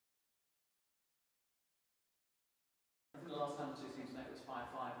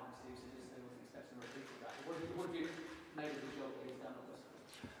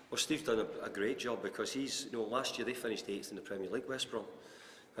Well, Steve's done a great job because he's, last year they finished 8th in the Premier League, West Brom,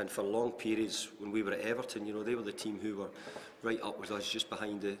 and for long periods when we were at Everton, they were the team who were right up with us, just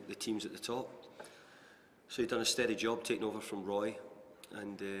behind the teams at the top. So he's done a steady job taking over from Roy,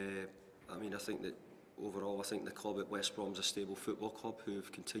 and I think that overall, I think the club at West Brom is a stable football club who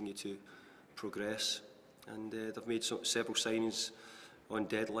have continued to progress, and they've made several signings on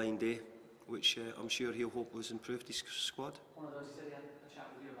deadline day, which I'm sure he'll hope has improved his squad. One of those, he said he had a chat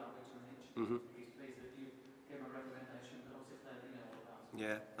with you about Victor and Hitch. He's pleased that you gave him a recommendation, but obviously played all about.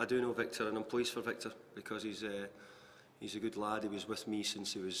 Yeah, I do know Victor, and I'm pleased for Victor because he's a good lad. He was with me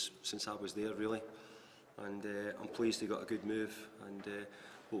since I was there, really, and I'm pleased he got a good move, and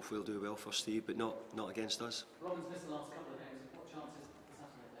hopefully he'll do well for Steve, but not against us. Robin's missed the last couple of games. What chances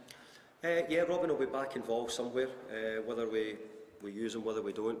Saturday? Yeah, Robin will be back involved somewhere, whether we use him, whether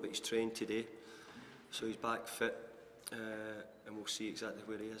we don't, but he's trained today, so he's back fit, and we'll see exactly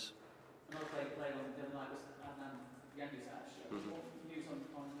where he is. Another player played on the other night was Adnan Yangi's actually. What news on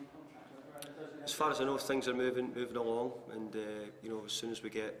the new contract? As far as I know, things are moving along, and as soon as we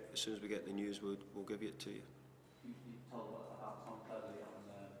get the news, we'll give it to you. You told about Tom Cleverly on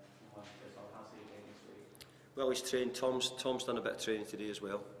Wednesday, so how's he doing this week? Well, he's trained. Tom's done a bit of training today as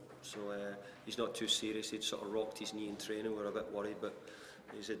well, so he's not too serious. He'd sort of rocked his knee in training. We're a bit worried, but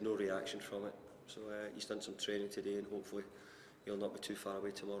he's had no reaction from it. So he's done some training today, and hopefully he'll not be too far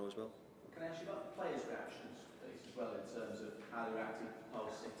away tomorrow as well. Can I ask you about the players' reactions, please, as well, in terms of how they reacted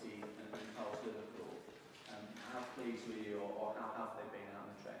post City and post Liverpool? How pleased were you, or how have they been out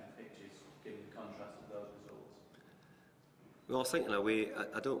on the training pitches, given the contrast of those results? Well, I think in a way,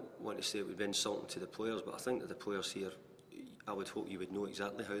 I don't want to say it would be insulting to the players, but I think that the players here, I would hope you would know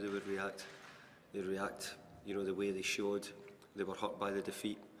exactly how they would react. They react, the way they showed they were hurt by the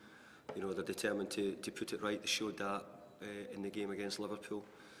defeat. They're determined to put it right. They showed that in the game against Liverpool.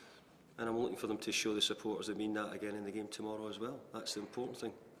 And I'm looking for them to show the supporters they mean that again in the game tomorrow as well. That's the important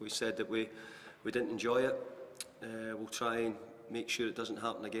thing. We said that we didn't enjoy it. We'll try and make sure it doesn't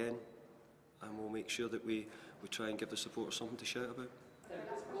happen again. And we'll make sure that we try and give the supporters something to shout about.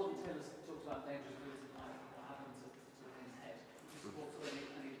 Gordon Taylor's talked about dangerous moves that happened to his head.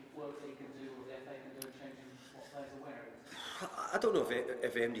 Any work that he can do, or the FA can do in changing what players are wearing? I don't know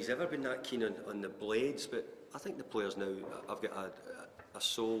if MD's ever been that keen on the blades, but I think the players now have got a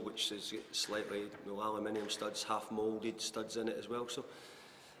sole which is slightly aluminium studs, half moulded studs in it as well. So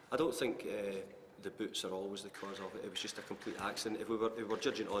I don't think the boots are always the cause of it. It was just a complete accident. If we were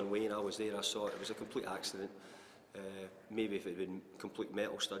judging on Wayne, I was there, I saw it. It was a complete accident. Maybe if it had been complete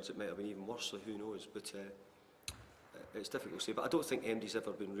metal studs, it might have been even worse. So who knows? But it's difficult to say. But I don't think MD's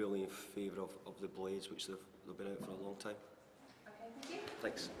ever been really in favour of the blades, which they've been out for a long time. Okay, thank you.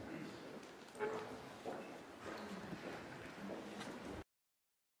 Thanks.